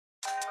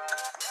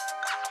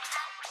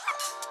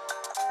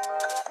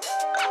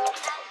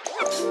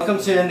Welcome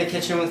to In the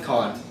Kitchen with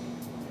Con.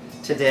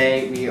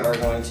 Today we are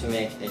going to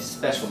make a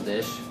special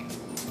dish.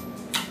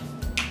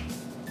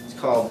 It's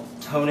called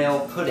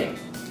Toenail Pudding.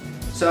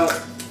 So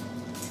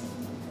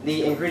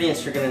the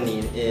ingredients you're going to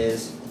need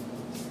is,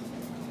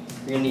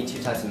 you're going to need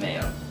 2 types of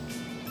mayo.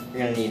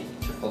 You're going to need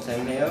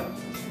chipotle mayo,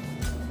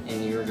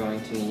 and you're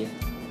going to need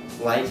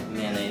light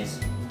mayonnaise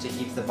to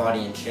keep the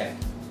body in check.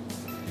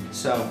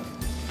 So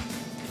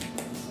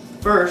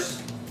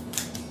first,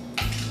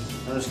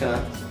 I'm just going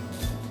to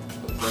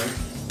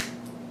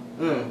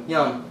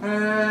yum.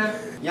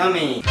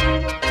 Yummy.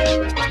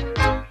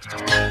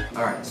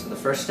 Alright, so the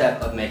first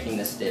step of making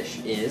this dish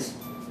is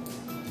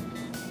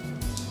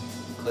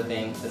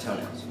clipping the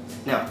toenails.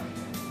 Now,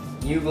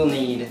 you will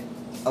need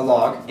a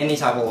log, any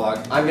type of log.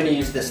 I'm going to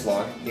use this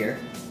log here.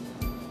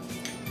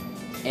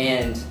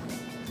 And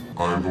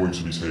I'm going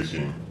to be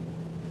taking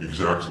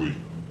exactly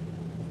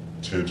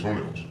 10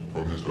 toenails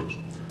from his toes.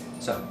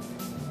 So,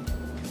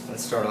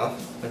 let's start off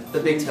with the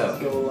big toe.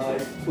 Please go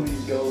live.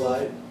 Please go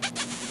live.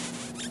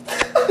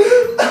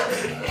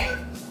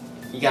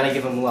 You gotta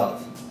give him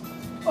love.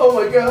 Oh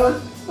my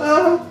god.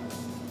 Ah.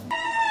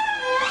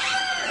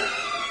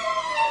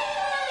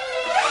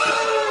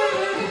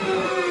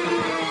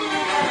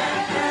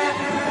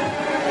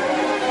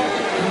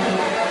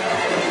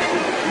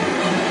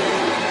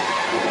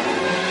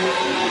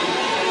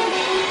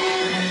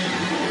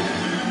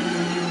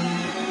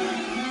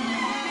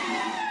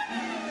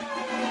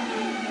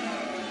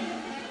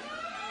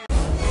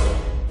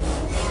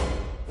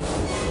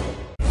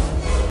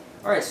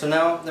 Alright, so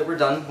now that we're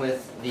done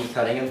with the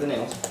cutting of the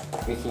nails,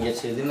 we can get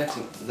to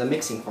the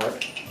mixing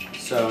part.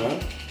 So,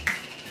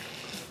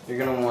 you're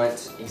going to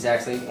want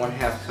exactly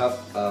 1/2 cup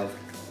of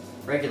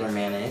regular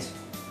mayonnaise.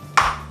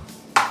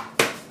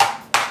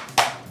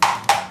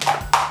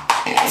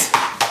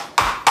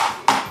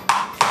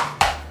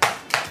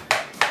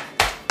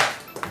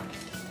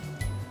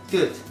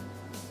 Good.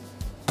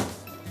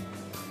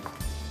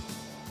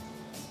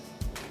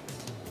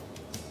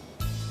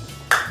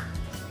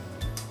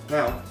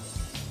 Now,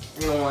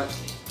 you're going to want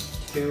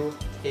 2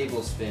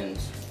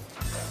 tablespoons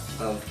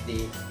of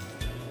the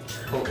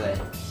chipotle.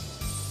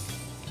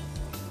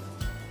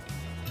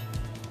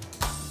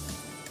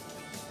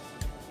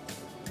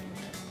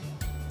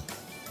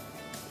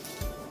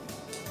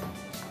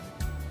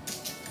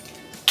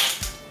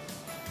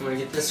 I'm going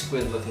to get this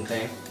squid looking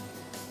thing.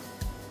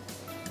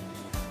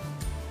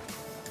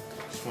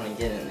 Just want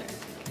to get in there.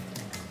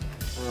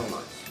 Real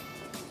nice.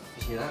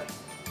 You see that?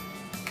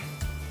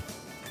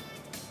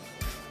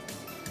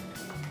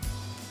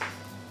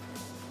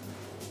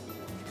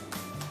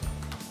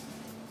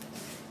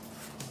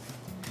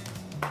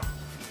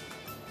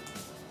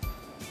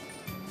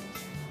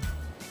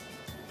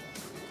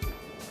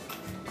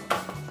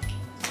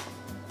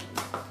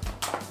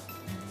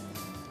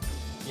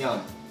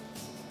 Yum.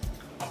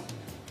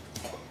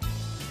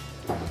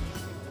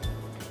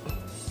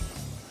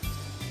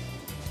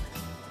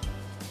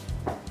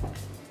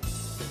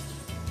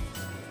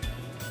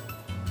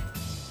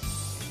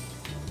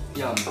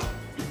 Yum.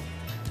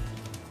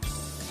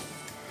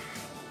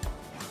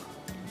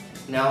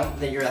 Now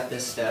that you're at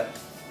this step,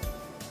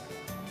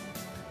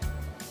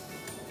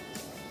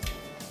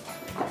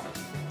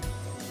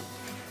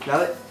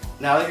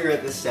 now that you're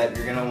at this step,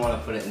 you're gonna want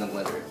to put it in the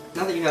blender.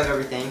 Now that you have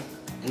everything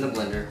in the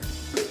blender,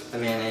 the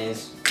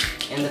mayonnaise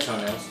and the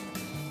toenails,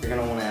 you're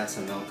gonna want to add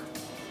some milk.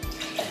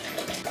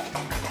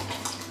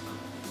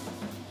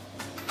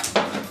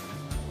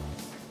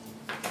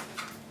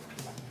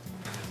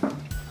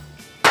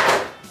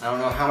 I don't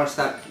know how much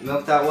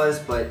milk that was,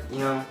 but you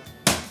know,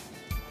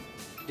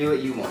 do what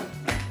you want,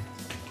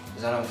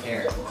 because I don't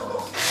care.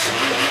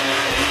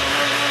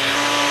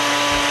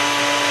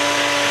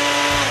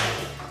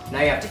 Now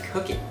you have to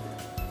cook it.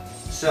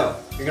 So,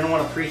 you're going to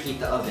want to preheat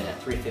the oven at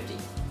 350.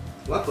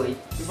 Luckily,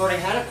 we've already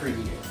had it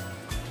preheated.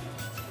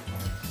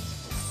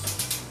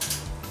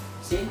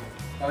 See?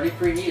 Already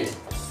preheated.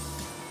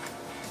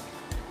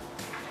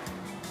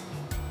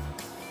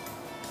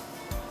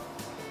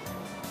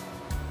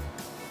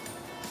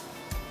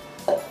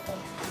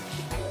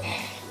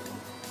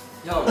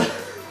 Yum.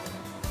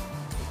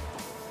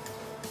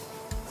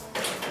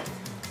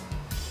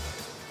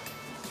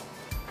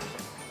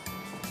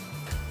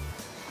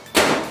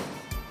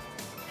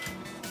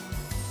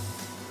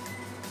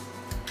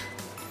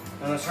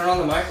 I'm going to turn on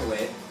the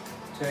microwave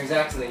to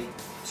exactly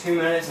 2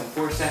 minutes and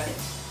 4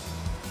 seconds.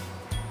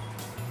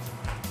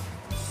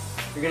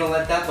 You're going to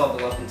let that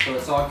bubble up until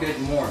it's all good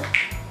and warm.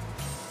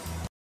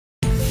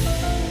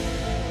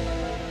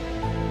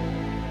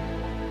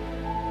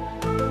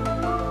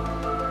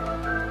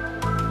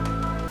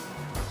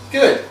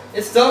 Good,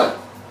 it's done.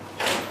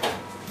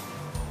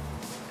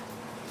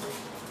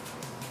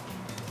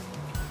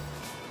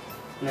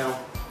 Now,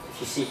 if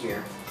you see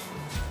here,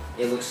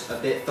 it looks a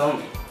bit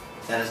foamy.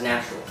 That is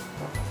natural.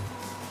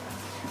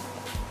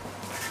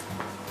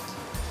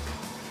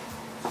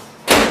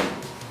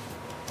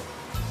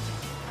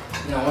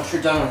 Now, once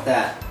you're done with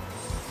that,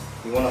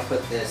 you want to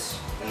put this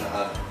in the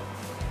oven.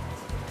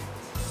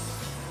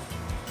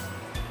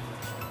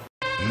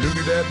 Look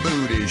at that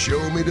booty,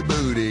 show me the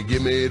booty,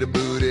 give me the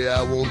booty,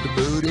 I want the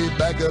booty,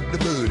 back up the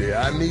booty,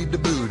 I need the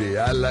booty,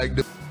 I like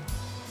the...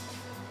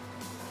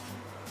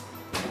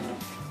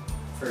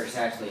 For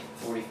exactly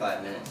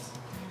 45 minutes.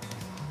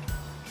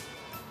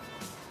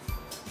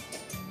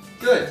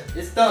 Good,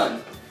 it's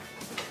done.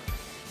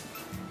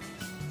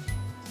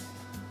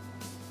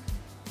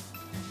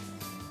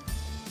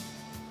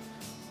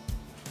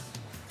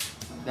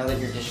 Now that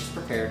your dish is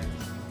prepared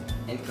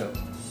and cooked,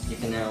 you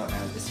can now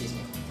add the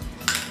seasoning.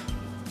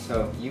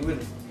 So you're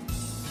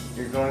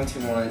going to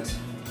want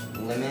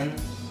lemon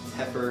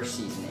pepper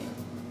seasoning.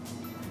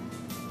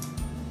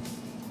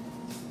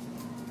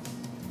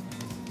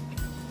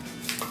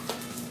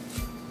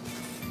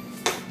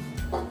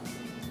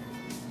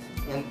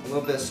 And a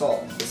little bit of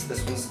salt.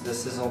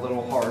 This is a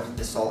little hard.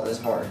 This salt is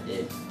hard.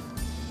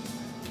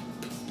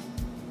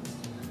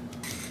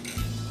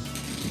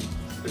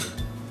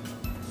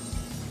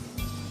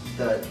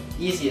 The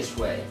easiest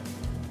way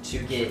to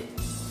get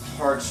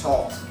hard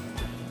salt,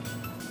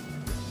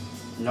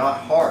 not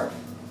hard,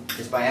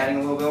 is by adding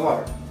a little bit of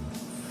water.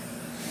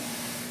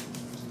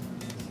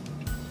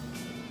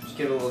 Just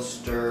give it a little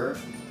stir.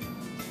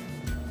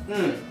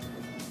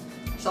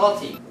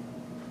 Salty.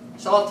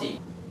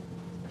 Salty.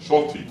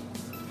 Salty.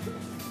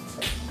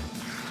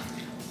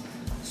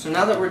 So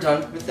now that we're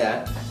done with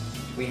that,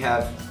 we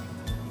have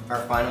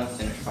our final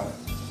finished product.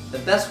 The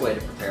best way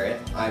to prepare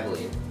it, I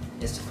believe,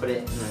 is to put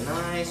it in a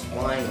nice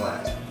wine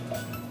glass.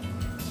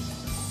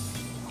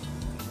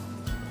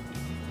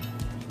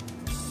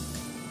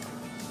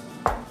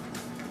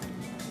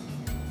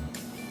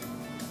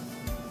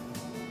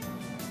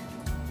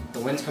 The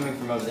wind's coming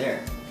from over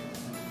there.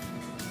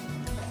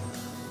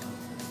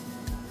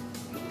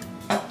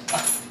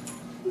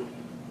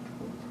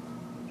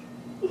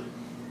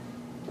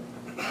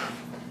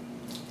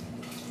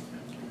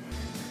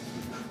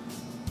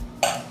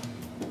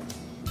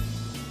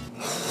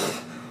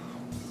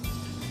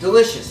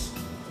 Delicious.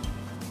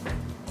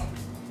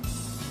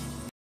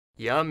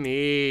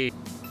 Yummy.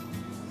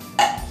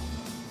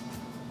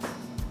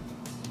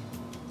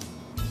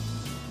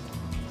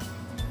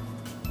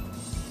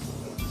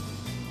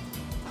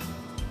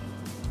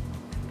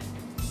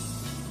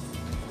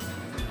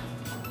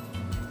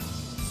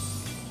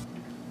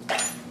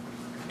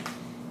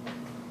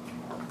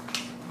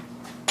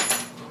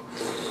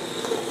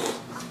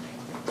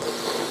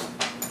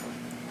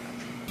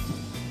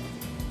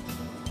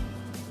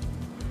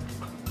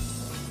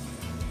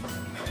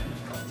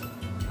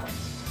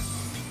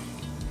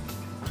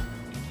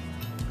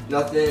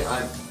 Nothing,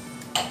 I've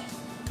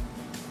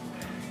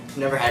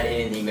never had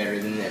anything better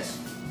than this.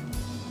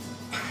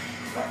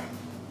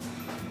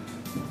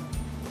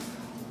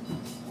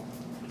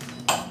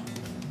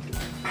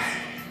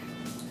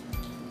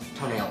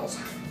 Toenails.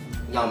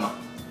 Yum.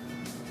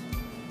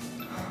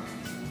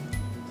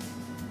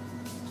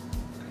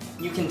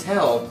 You can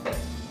tell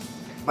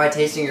by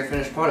tasting your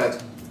finished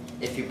product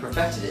if you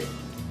perfected it.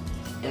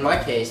 In my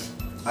case,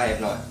 I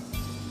have not.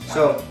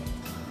 So,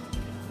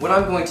 what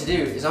I'm going to do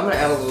is I'm going to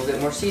add a little bit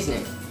more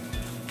seasoning.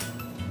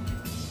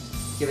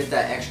 Give it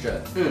that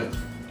extra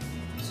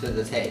to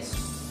the taste.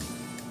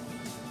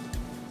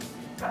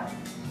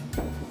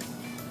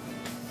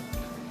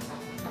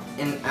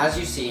 And as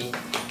you see,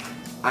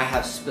 I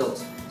have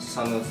spilt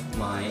some of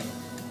my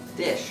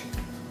dish.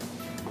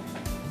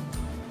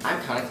 I'm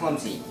kind of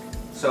clumsy.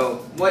 So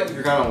what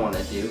you're going to want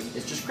to do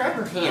is just grab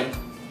your hand,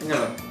 you're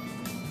going to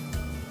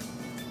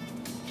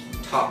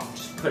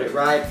just put it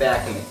right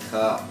back in the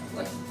cup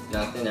like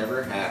nothing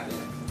ever happened.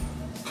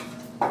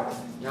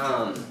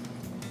 Yum.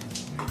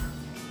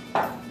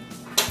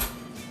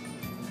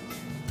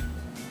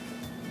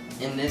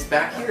 And it's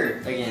back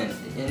here again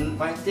in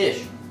my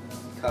dish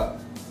cup.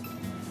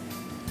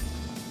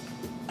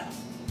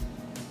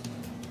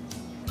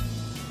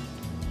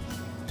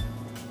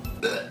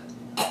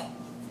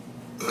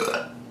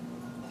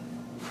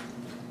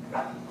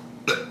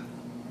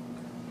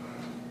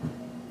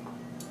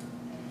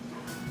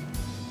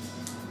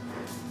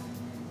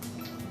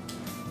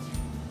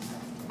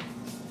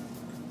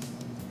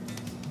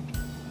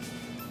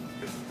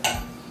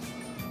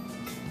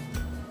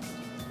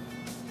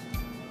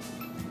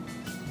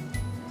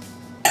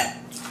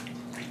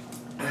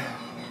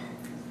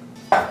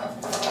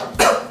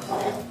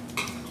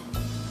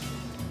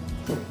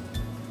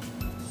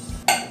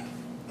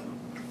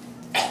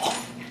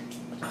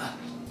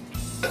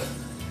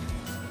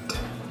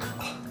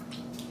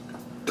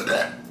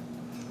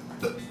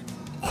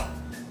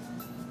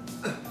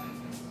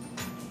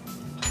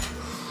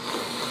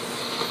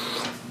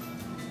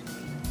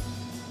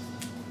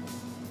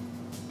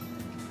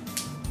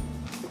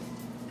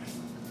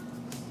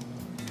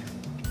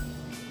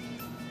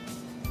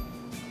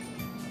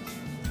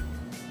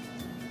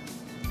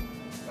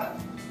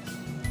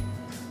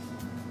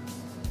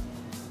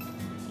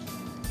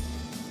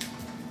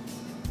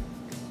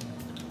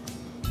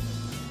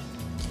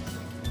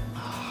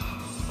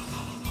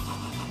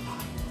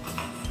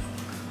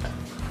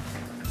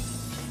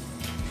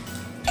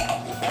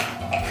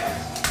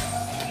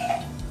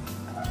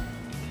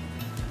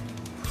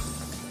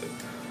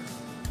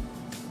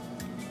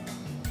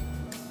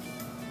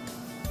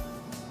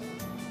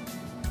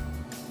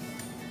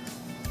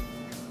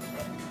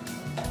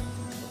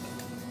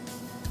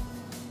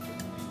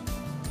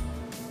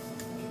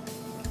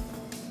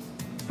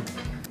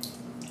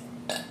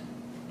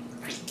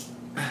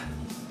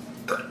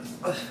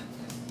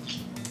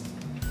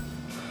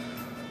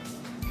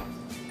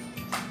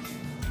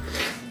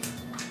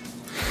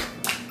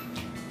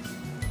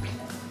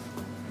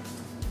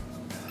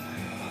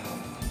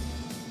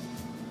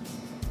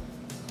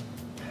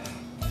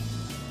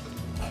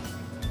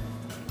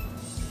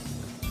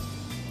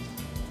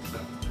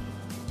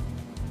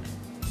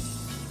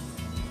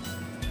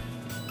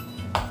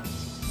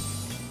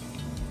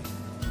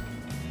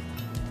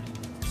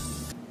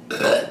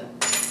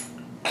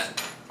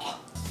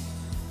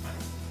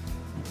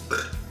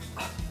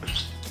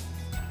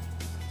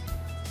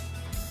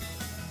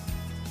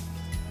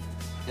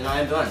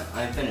 I'm done.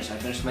 I'm finished. I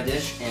finished my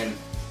dish, and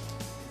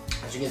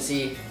as you can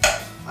see,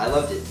 I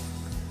loved it.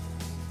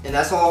 And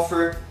that's all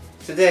for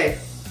today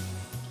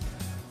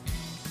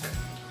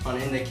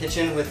on In the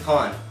Kitchen with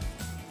Con.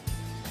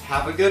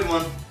 Have a good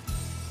one.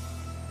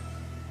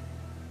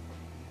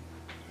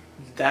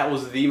 That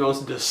was the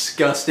most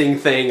disgusting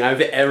thing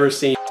I've ever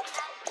seen.